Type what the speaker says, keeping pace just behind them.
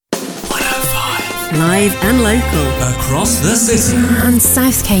live and local. Across the city. And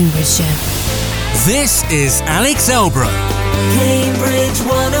South Cambridgeshire. This is Alex Elbro. Cambridge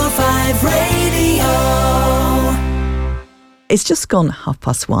 105 Radio. It's just gone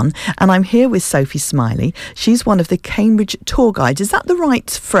 1:30 and I'm here with Sophie Smiley. She's one of the Cambridge tour guides. Is that the right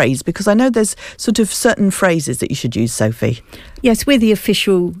phrase? Because I know there's sort of certain phrases that you should use, Sophie. Yes, we're the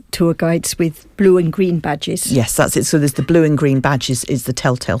official tour guides with blue and green badges. Yes, that's it. So there's the blue and green badges is the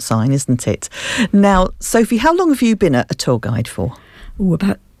telltale sign, isn't it? Now, Sophie, how long have you been a tour guide for? Oh,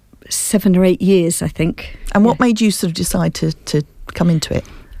 about 7 or 8 years, I think. And what made you sort of decide to come into it?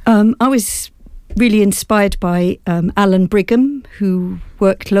 I was really inspired by Alan Brigham, who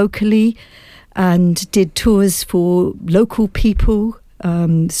worked locally and did tours for local people,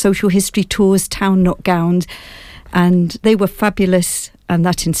 social history tours, town not gowned, and they were fabulous, and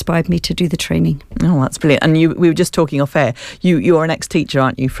that inspired me to do the training. Oh, that's brilliant. And we were just talking off air. You're an ex-teacher,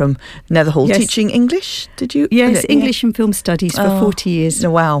 aren't you, from Netherhall? Yes. Teaching English, did you? Yes, English and film studies for 40 years.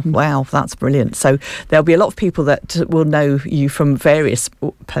 Wow, that's brilliant. So there'll be a lot of people that will know you from various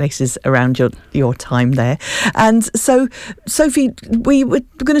places around your time there. And so, Sophie, we were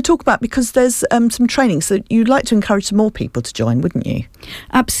going to talk about, because there's some training, so you'd like to encourage some more people to join, wouldn't you?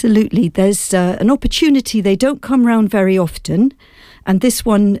 Absolutely. There's an opportunity. They don't come round very often. And this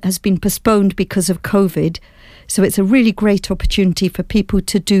one has been postponed because of COVID. So it's a really great opportunity for people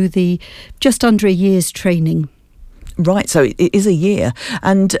to do the just under a year's training. Right, so it is a year.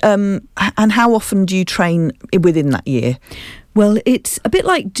 And how often do you train within that year? Well, it's a bit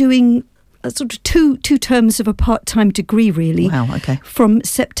like doing a sort of two terms of a part-time degree, really. Wow, okay. From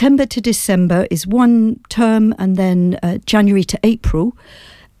September to December is one term, and then January to April.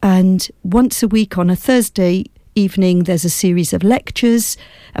 And once a week on a Thursday evening, there's a series of lectures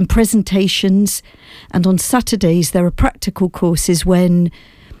and presentations, and on Saturdays there are practical courses when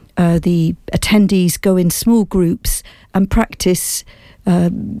the attendees go in small groups and practice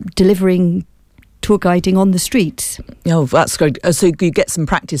delivering tour guiding on the streets. Oh, that's great. So you get some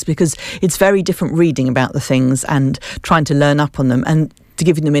practice, because it's very different reading about the things and trying to learn up on them, and to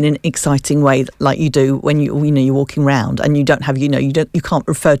giving them in an exciting way, like you do when you're walking around, and you don't have you can't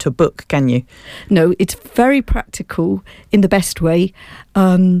refer to a book, can you? No, it's very practical in the best way,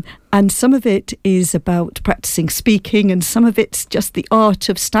 and some of it is about practicing speaking, and some of it's just the art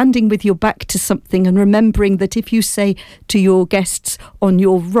of standing with your back to something and remembering that if you say to your guests on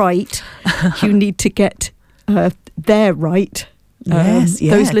your right, you need to get their right. Yes,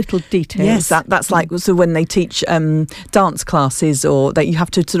 those little details. Yes, that's like, so when they teach dance classes, or that you have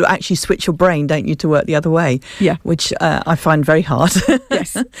to sort of actually switch your brain, don't you, to work the other way? Yeah. Which I find very hard.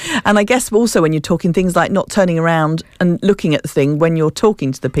 Yes. And I guess also when you're talking, things like not turning around and looking at the thing when you're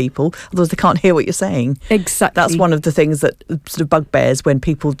talking to the people, otherwise they can't hear what you're saying. Exactly. That's one of the things that sort of bugbears when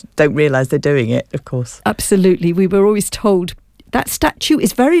people don't realise they're doing it, of course. Absolutely. We were always told that statue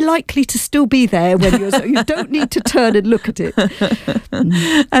is very likely to still be there when you don't need to turn and look at it.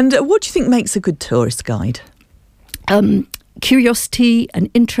 And what do you think makes a good tourist guide? Curiosity and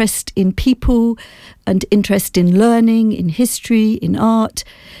interest in people, and interest in learning, in history, in art,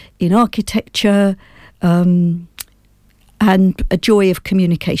 in architecture, and a joy of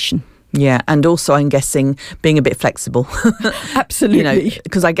communication. Yeah, and also I'm guessing being a bit flexible. Absolutely.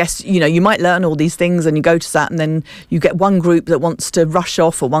 Because I guess, you might learn all these things and you go to that, and then you get one group that wants to rush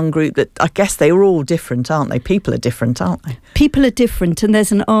off, or one group that, I guess they are all different, aren't they? People are different, aren't they? People are different, and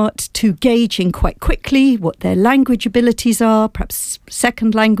there's an art to gauging quite quickly what their language abilities are, perhaps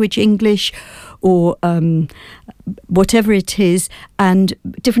second language English, or whatever it is, and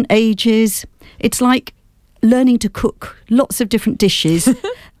different ages. It's like learning to cook lots of different dishes.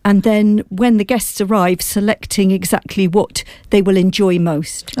 And then when the guests arrive, selecting exactly what they will enjoy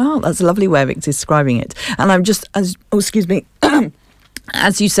most. Oh, that's a lovely way of describing it. And I'm just, as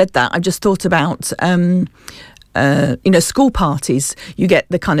you said that, I've just thought about, school parties. You get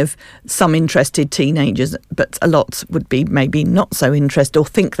the kind of some interested teenagers, but a lot would be maybe not so interested, or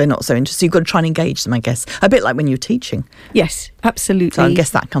think they're not so interested. So you've got to try and engage them, I guess. A bit like when you're teaching. Yes, absolutely. So I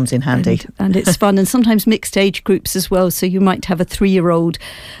guess that comes in handy. And it's fun, and sometimes mixed age groups as well. So you might have a 3-year-old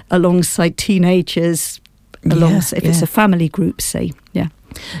alongside teenagers, if it's a family group, say. Yeah.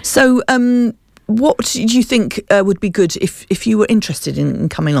 So what do you think would be good if you were interested in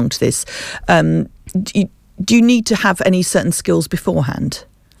coming along to this? Do you need to have any certain skills beforehand?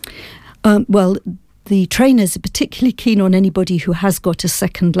 Well, the trainers are particularly keen on anybody who has got a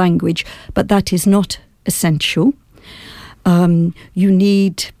second language, but that is not essential. You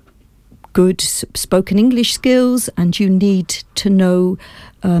need good spoken English skills, and you need to know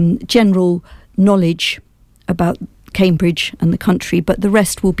general knowledge about Cambridge and the country, but the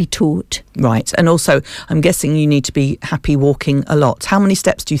rest will be taught. Right. And also, I'm guessing you need to be happy walking a lot. How many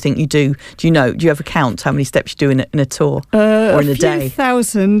steps do you think you do? Do you ever count how many steps you do in a tour or in a day? A few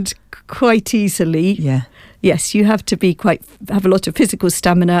thousand quite easily. Yeah. Yes, you have to have a lot of physical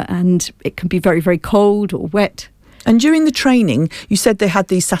stamina, and it can be very, very cold or wet. And during the training, you said they had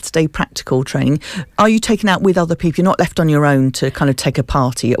the Saturday practical training. Are you taken out with other people? You're not left on your own to kind of take a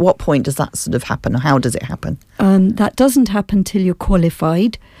party. At what point does that sort of happen, or how does it happen? That doesn't happen till you're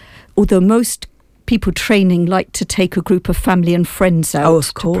qualified, although most people training like to take a group of family and friends out. Oh,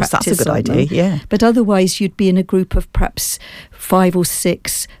 of course, that's a good idea, yeah. But otherwise, you'd be in a group of perhaps 5 or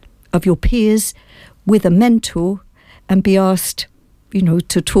 6 of your peers with a mentor and be asked,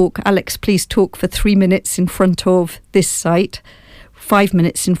 to talk. Alex, please talk for 3 minutes in front of this site, 5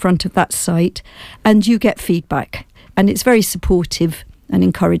 minutes in front of that site, and you get feedback. And it's very supportive and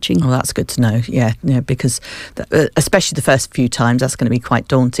encouraging. Well, that's good to know. Yeah, because especially the first few times, that's going to be quite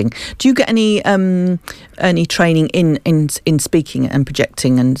daunting. Do you get any training in speaking and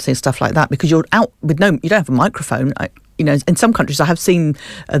projecting and stuff like that? Because you're out with you don't have a microphone. In some countries, I have seen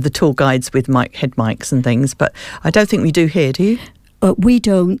the tour guides with head mics and things, but I don't think we do here. Do you? We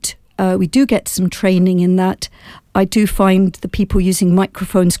don't. We do get some training in that. I do find the people using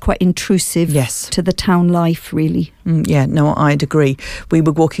microphones quite intrusive to the town life, really. I'd agree. We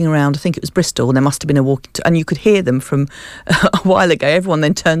were walking around, I think it was Bristol, and there must have been a walking and you could hear them from a while ago. Everyone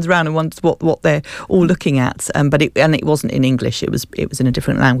then turns around and wonders what they're all looking at. But it wasn't in English. It was in a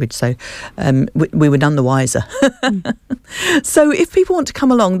different language. So we were none the wiser. So if people want to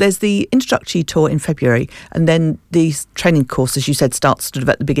come along, there's the introductory tour in February, and then the training course, as you said, starts sort of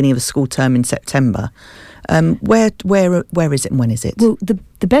at the beginning of a school term in September. Where is it and when is it? Well,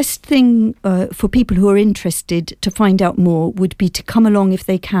 the best thing for people who are interested to find out more would be to come along if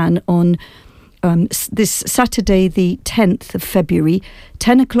they can on this Saturday, the 10th of February,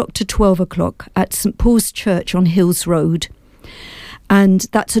 10 o'clock to 12 o'clock at St Paul's Church on Hills Road. And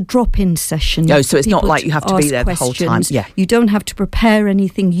that's a drop-in session. Oh, so it's not like you have to be there the whole time. Yeah. You don't have to prepare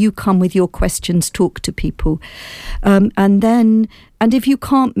anything. You come with your questions, talk to people. And if you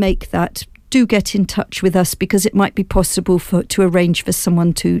can't make that, do get in touch with us, because it might be possible to arrange for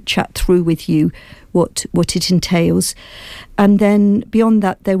someone to chat through with you what it entails. And then beyond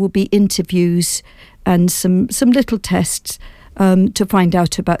that, there will be interviews and some little tests to find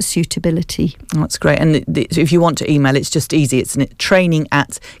out about suitability. That's great. And if you want to email, it's just easy. It's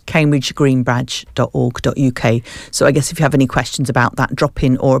training@cambridgegreenbadge.org.uk. So I guess if you have any questions about that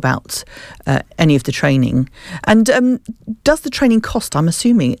drop-in or about any of the training. And does the training cost? I'm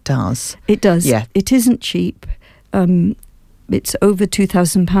assuming it does. It does. Yeah. It isn't cheap. It's over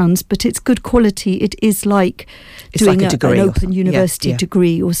 £2,000, but it's good quality. It is like doing like an open university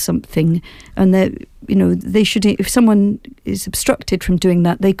degree or something. And they should, if someone is obstructed from doing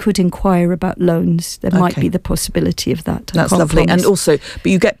that, they could inquire about loans. There might be the possibility of that. That's lovely. And also,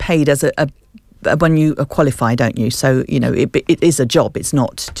 but you get paid as when you qualify, don't you? So, it is a job. It's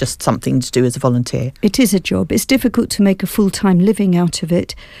not just something to do as a volunteer. It is a job. It's difficult to make a full-time living out of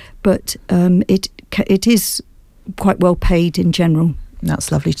it, but it is quite well paid in general.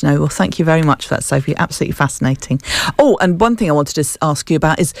 That's lovely to know. Well, thank you very much for that, Sophie. Absolutely fascinating. Oh, and one thing I wanted to ask you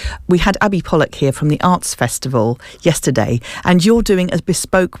about is we had Abby Pollock here from the Arts Festival yesterday, and you're doing a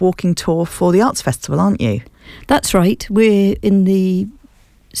bespoke walking tour for the Arts Festival, aren't you? That's right. We're in the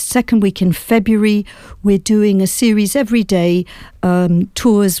second week in February. We're doing a series every day,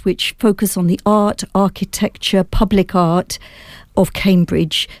 tours which focus on the art, architecture, public art of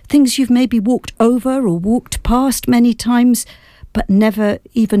Cambridge, things you've maybe walked over or walked past many times but never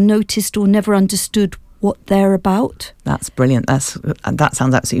even noticed or never understood what they're about. That's brilliant. That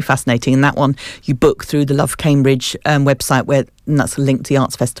sounds absolutely fascinating. And that one you book through the Love Cambridge website, and that's a link to the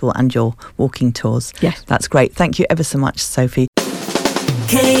Arts Festival and your walking tours. Yes. That's great. Thank you ever so much, Sophie.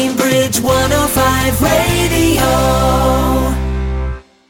 Cambridge 105 Radio.